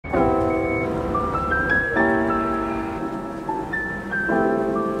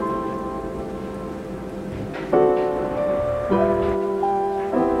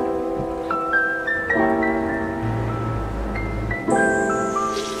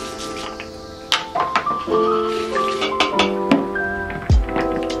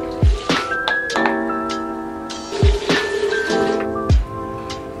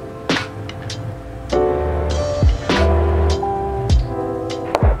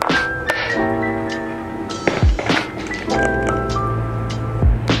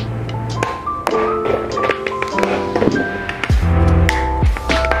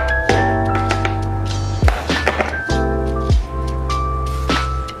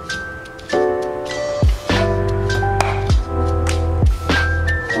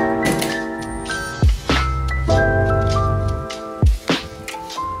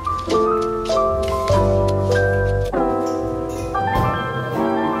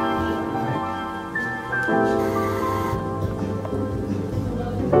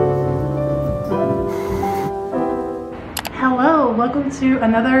welcome to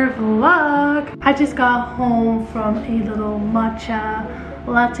another vlog. I just got home from a little matcha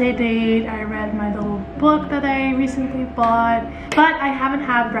latte date. I read my little book that I recently bought, but I haven't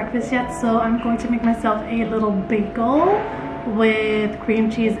had breakfast yet, so I'm going to make myself a little bagel with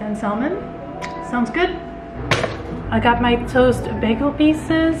cream cheese and salmon. Sounds good. I got my toast bagel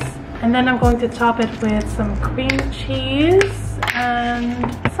pieces, and then I'm going to top it with some cream cheese and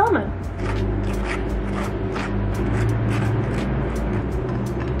salmon.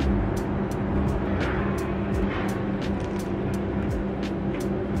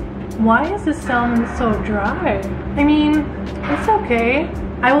 Why is this salmon so dry? I mean, it's okay.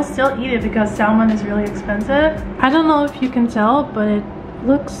 I will still eat it because salmon is really expensive. I don't know if you can tell, but it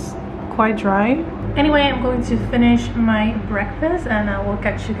looks quite dry. Anyway, I'm going to finish my breakfast and I will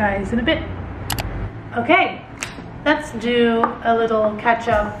catch you guys in a bit. Okay, let's do a little catch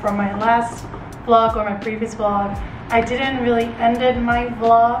up from my last vlog or my previous vlog. I didn't really end my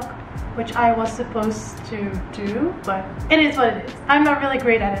vlog, which I was supposed to do, but it is what it is. I'm not really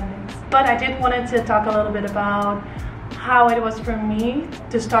great at endings, but I did wanted to talk a little bit about how it was for me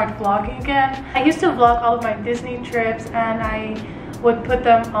to start vlogging again. I used to vlog all of my Disney trips and I would put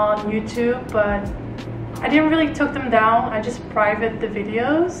them on YouTube, but I didn't really took them down. I just private the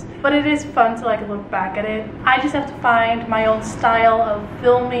videos, but it is fun to like look back at it. I just have to find my own style of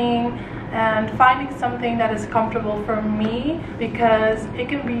filming and finding something that is comfortable for me, because it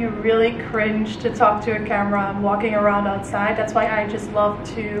can be really cringe to talk to a camera and walking around outside. That's why I just love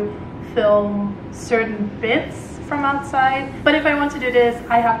to film certain bits from outside. But if I want to do this,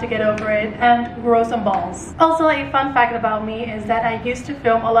 I have to get over it and grow some balls. Also, a fun fact about me is that I used to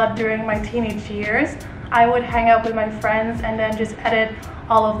film a lot during my teenage years. I would hang out with my friends and then just edit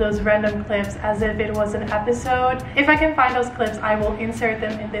all of those random clips as if it was an episode. If I can find those clips, I will insert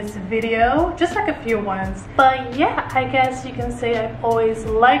them in this video, just like a few ones. But yeah, I guess you can say I've always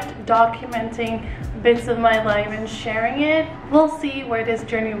liked documenting bits of my life and sharing it. We'll see where this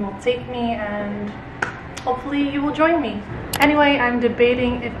journey will take me, and hopefully you will join me. Anyway, I'm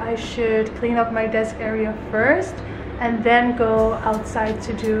debating if I should clean up my desk area first and then go outside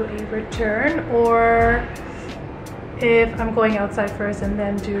to do a return, or if I'm going outside first and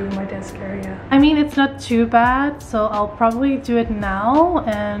then do my desk area. I mean, it's not too bad, so I'll probably do it now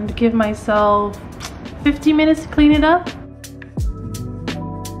and give myself 50 minutes to clean it up.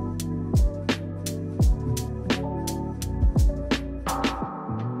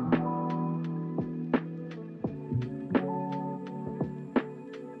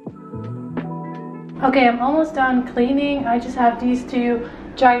 Okay, I'm almost done cleaning. I just have these two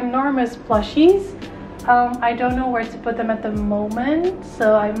ginormous plushies. I don't know where to put them at the moment,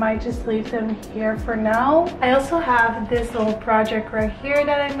 so I might just leave them here for now. I also have this little project right here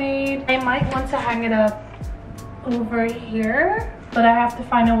that I made. I might want to hang it up over here, but I have to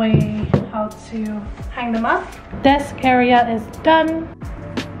find a way how to hang them up. Desk area is done.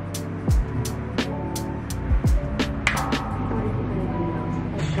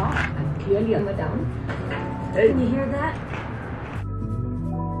 Clearly on the down. Can you hear that?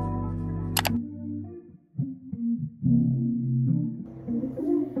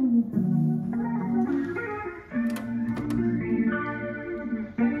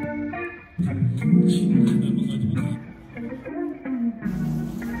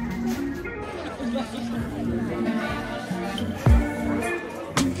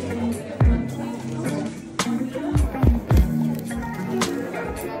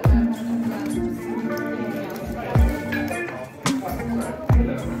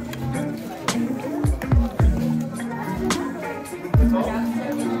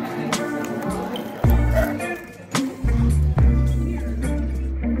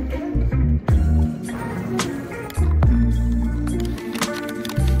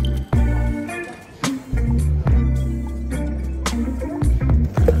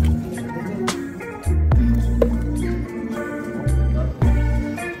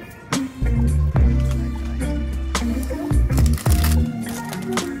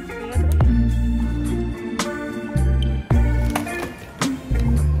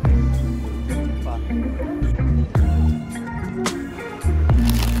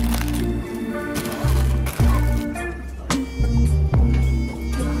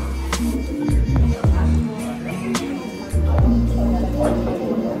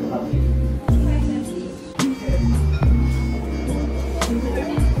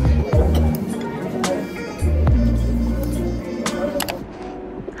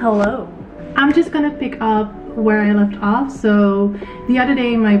 Hello. I'm just gonna pick up where I left off. So the other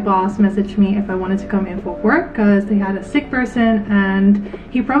day my boss messaged me if I wanted to come in for work because they had a sick person, and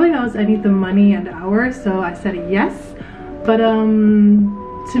he probably knows I need the money and the hours, so I said yes. But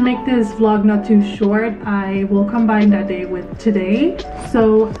to make this vlog not too short, I will combine that day with today.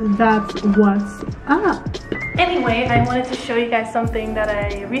 So that's what's up. Anyway, I wanted to show you guys something that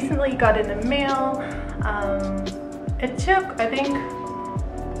I recently got in the mail. It took, I think,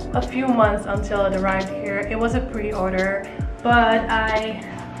 a few months until it arrived here. It was a pre-order, but I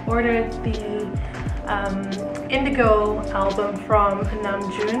ordered the Indigo album from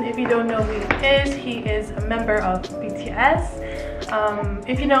Namjoon. If you don't know who he is a member of BTS.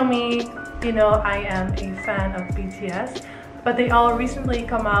 If you know me, you know I am a fan of BTS, but they all recently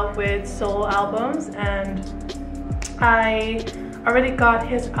come out with solo albums, and I already got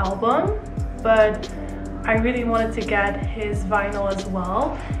his album, but I really wanted to get his vinyl as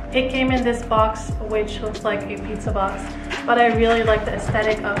well. It came in this box, which looks like a pizza box, but I really like the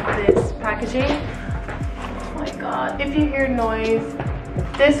aesthetic of this packaging. Oh my god, if you hear noise,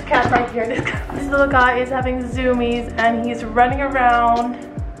 this cat right here, this little guy is having zoomies and he's running around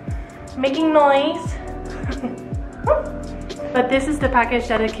making noise. But this is the package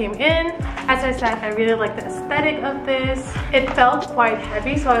that it came in. As I said, I really like the aesthetic of this. It felt quite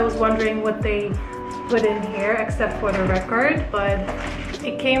heavy, so I was wondering what they put in here except for the record, but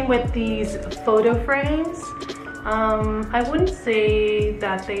it came with these photo frames. I wouldn't say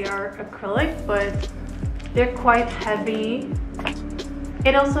that they are acrylic, but they're quite heavy.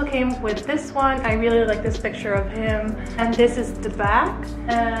 It also came with this one. I really like this picture of him, and this is the back,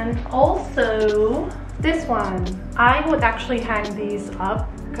 and also this one. I would actually hang these up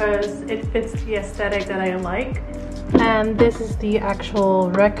because it fits the aesthetic that I like. And this is the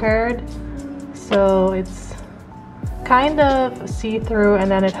actual record. So it's kind of see-through, and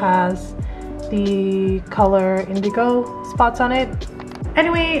then it has the color indigo spots on it.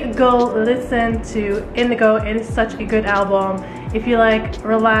 Anyway, go listen to Indigo. It is such a good album. If you like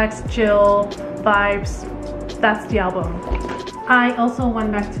relaxed, chill vibes, that's the album. I also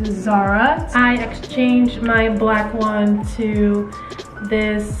went back to Zara. I exchanged my black one to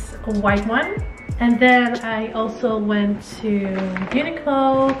this white one. And then I also went to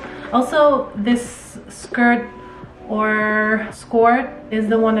Uniqlo. Also, this skirt or skirt is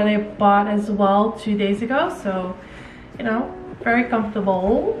the one that I bought as well 2 days ago. So, you know, very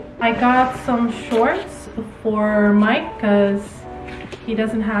comfortable. I got some shorts for Mike because he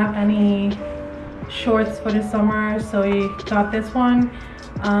doesn't have any shorts for the summer, so he got this one.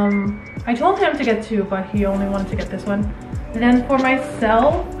 I told him to get two, but he only wanted to get this one. And then for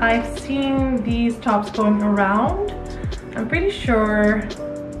myself, I've seen these tops going around. I'm pretty sure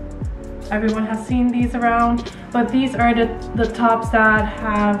everyone has seen these around, but these are the tops that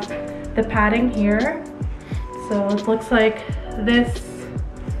have the padding here. So it looks like this,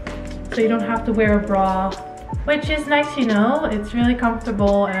 so you don't have to wear a bra, which is nice, you know. It's really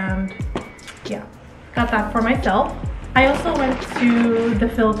comfortable, and yeah, got that for myself. I also went to the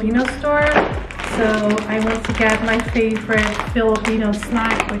Filipino store, so I went to get my favorite Filipino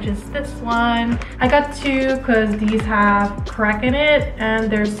snack, which is this one. I got two because these have crack in it and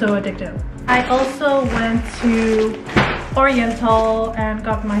they're so addictive. I also went to Oriental and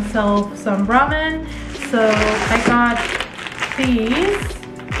got myself some ramen. So I got these,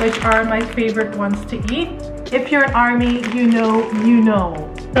 which are my favorite ones to eat. If you're an ARMY, you know, you know.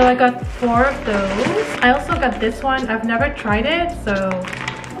 So I got 4 of those. I also got this one. I've never tried it, so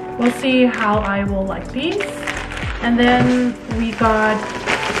we'll see how I will like these. And then we got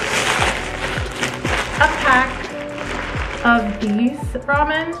a pack of these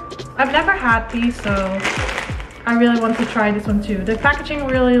ramen. I've never had these, so I really want to try this one too. The packaging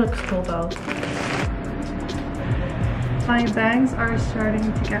really looks cool though. My bangs are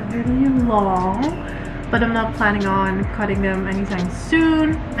starting to get really long, but I'm not planning on cutting them anytime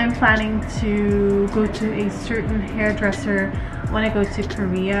soon. I'm planning to go to a certain hairdresser when I go to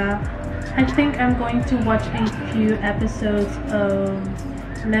Korea. I think I'm going to watch a few episodes of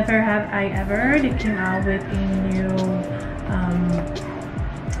Never Have I Ever. They came out with a new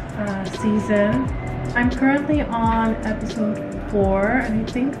season. I'm currently on episode 4, and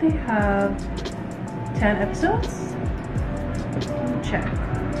I think they have 10 episodes. Let me check.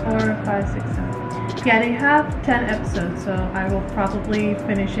 4, 5, 6, 7. Yeah, they have 10 episodes, so I will probably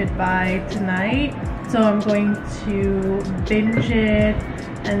finish it by tonight. So I'm going to binge it,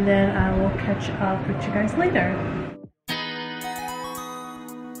 and then I will catch up with you guys later.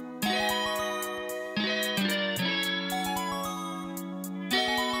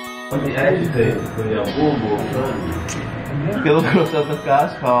 Kalau sa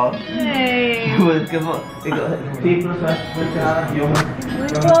takas ka. Hey. Huwag ka mo. People sa takas yung...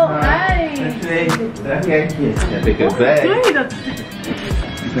 Ay. Okay. Heb ik erbij. Doe je dat?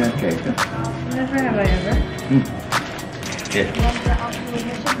 Ik ben aan het kijken. Never have I ever. Yes. You want the actual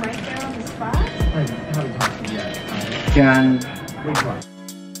mission right there on the spot? I haven't talked to you yet. Can Which one?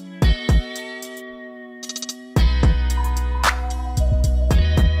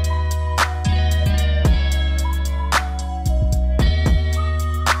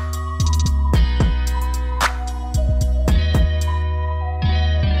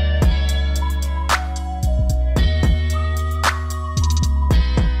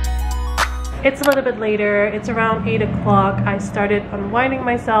 It's a little bit later, it's around 8 o'clock. I started unwinding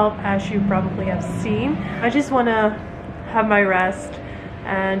myself, as you probably have seen. I just want to have my rest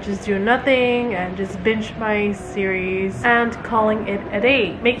and just do nothing and just binge my series and calling it a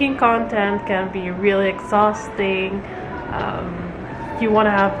day. Making content can be really exhausting. You want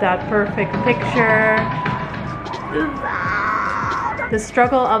to have that perfect picture. The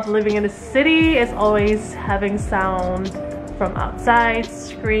struggle of living in a city is always having sound from outside,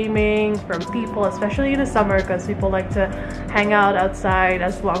 screaming from people, especially in the summer because people like to hang out outside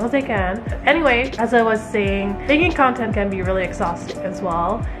as long as they can. Anyway, as I was saying, making content can be really exhausting as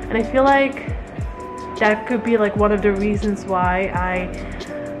well, and I feel like that could be like one of the reasons why I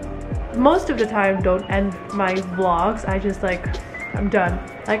most of the time don't end my vlogs. I just like, I'm done.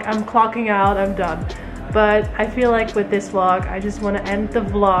 Like, I'm clocking out, I'm done. But I feel like with this vlog, I just want to end the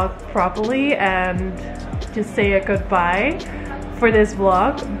vlog properly and just say a goodbye for this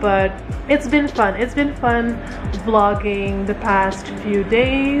vlog. But it's been fun. It's been fun vlogging the past few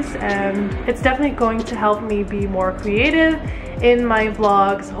days, and it's definitely going to help me be more creative in my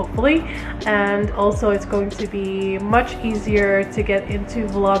vlogs, hopefully. And also it's going to be much easier to get into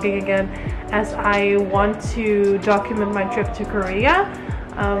vlogging again, as I want to document my trip to Korea.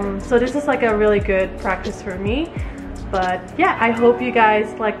 So this is like a really good practice for me. But yeah, I hope you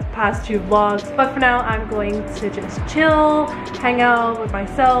guys like the past two vlogs. But for now, I'm going to just chill, hang out with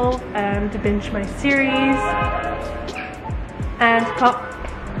myself, and binge my series, and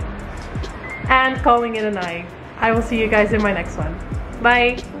calling it a night. I will see you guys in my next one.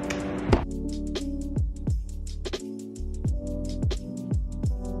 Bye!